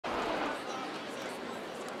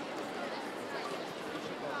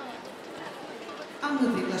А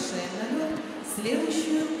мы приглашаем на лед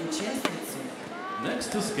следующую участницу.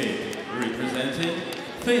 Next to skate, representing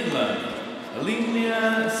Finland,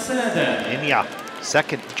 Linnea CEDER. Linnea,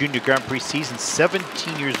 second Junior Grand Prix season,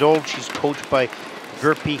 17 years old. She's coached by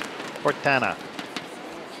Virpi Portana.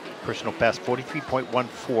 Personal best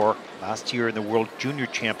 43.14 last year in the World Junior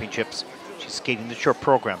Championships. She's skating the short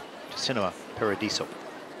program to Cinema Paradiso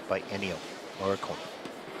by Ennio Morricone.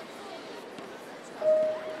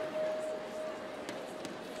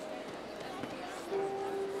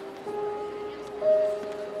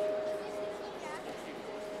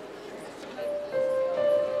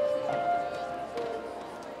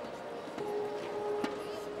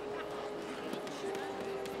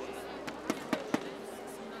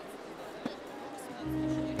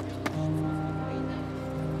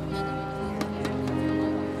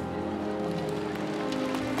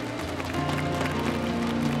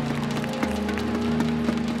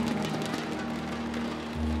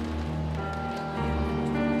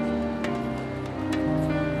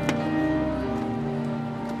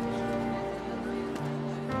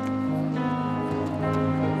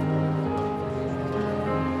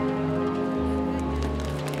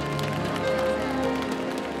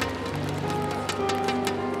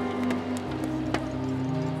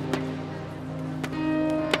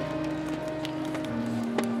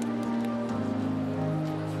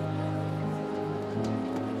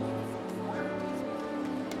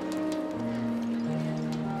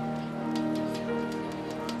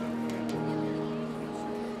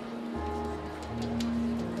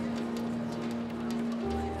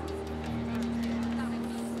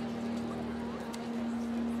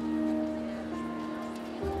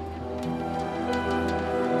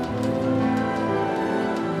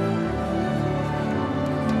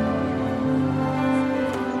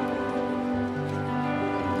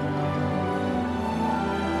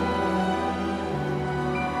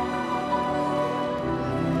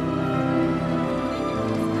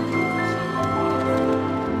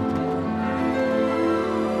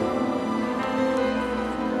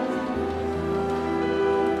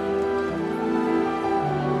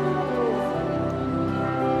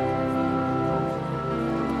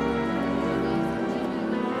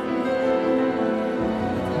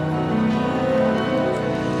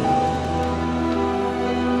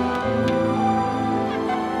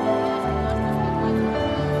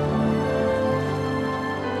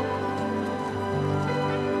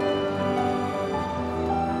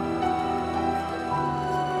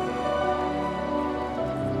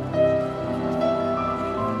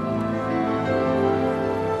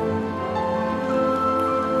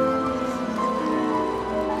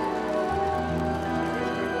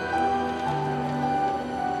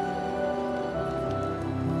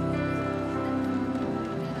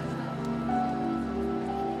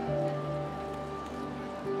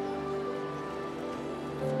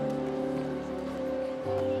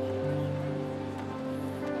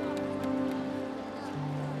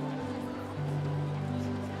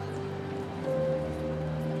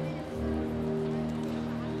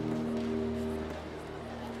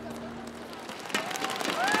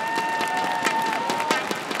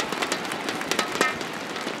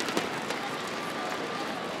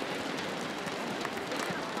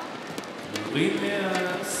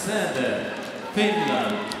 Linnea CEDER,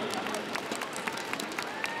 Finland.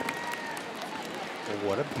 Oh,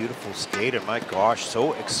 what a beautiful skater, my gosh,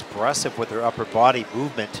 so expressive with her upper body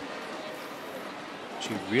movement. She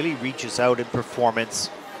really reaches out in performance.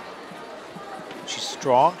 She's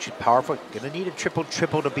strong, she's powerful. Gonna need a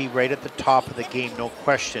triple-triple to be right at the top of the game, no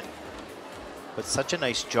question. But such a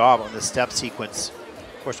nice job on the step sequence.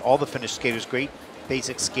 Of course, all the Finnish skaters, great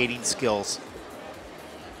basic skating skills.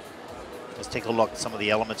 Let's take a look at some of the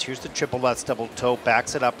elements. Here's the triple lutz double toe,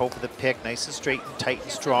 backs it up over the pick, nice and straight and tight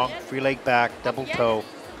and strong. Free leg back, double toe,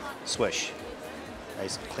 swish.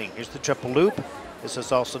 Nice and clean. Here's the triple loop. This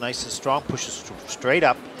is also nice and strong, pushes straight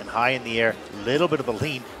up and high in the air. Little bit of a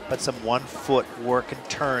lean, but some 1 foot work and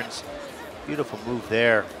turns. Beautiful move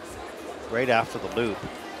there, right after the loop.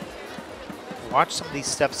 Watch some of these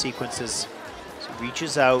step sequences. So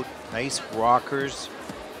reaches out, nice rockers.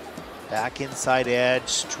 Back inside edge,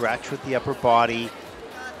 stretch with the upper body.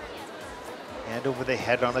 Hand over the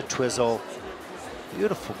head on a twizzle.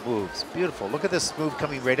 Beautiful moves, beautiful. Look at this move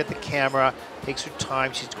coming right at the camera. Takes her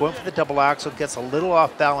time, she's going for the double axel, gets a little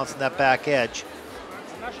off balance in that back edge.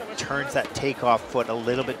 Turns that takeoff foot a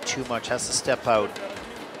little bit too much, has to step out.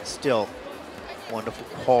 Still, wonderful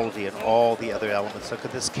quality in all the other elements. Look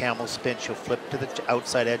at this camel spin, she'll flip to the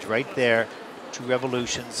outside edge right there. 2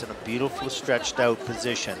 revolutions in a beautiful stretched out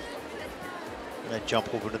position. And then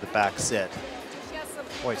jump over to the back sit.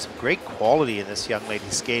 Boy, some great quality in this young lady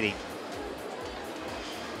skating.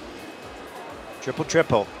 Triple,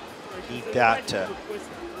 triple. Need that to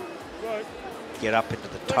get up into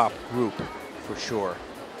the top group for sure.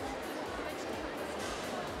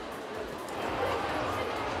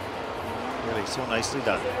 Really so nicely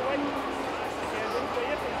done.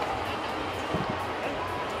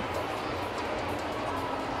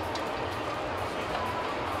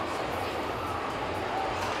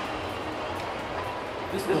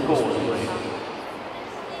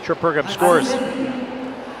 Short program scores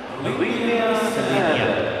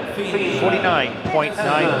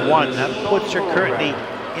 49.91. That puts her currently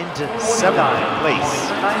into 7th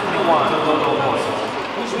place.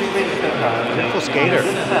 Beautiful skater.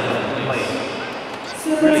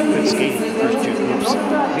 Really good skating in the first 2 groups.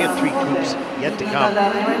 We have 3 groups yet to come.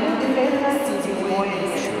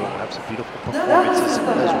 Sure, we'll have some beautiful performances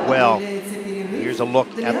as well. Here's a look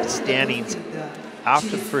at the standings after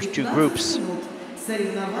the first 2 groups.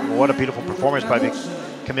 What a beautiful performance by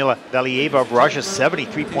Kamila VALIEVA of Russia,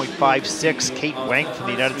 73.56. Kate Wang from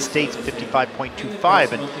the United States,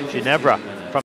 55.25. And Ginevra from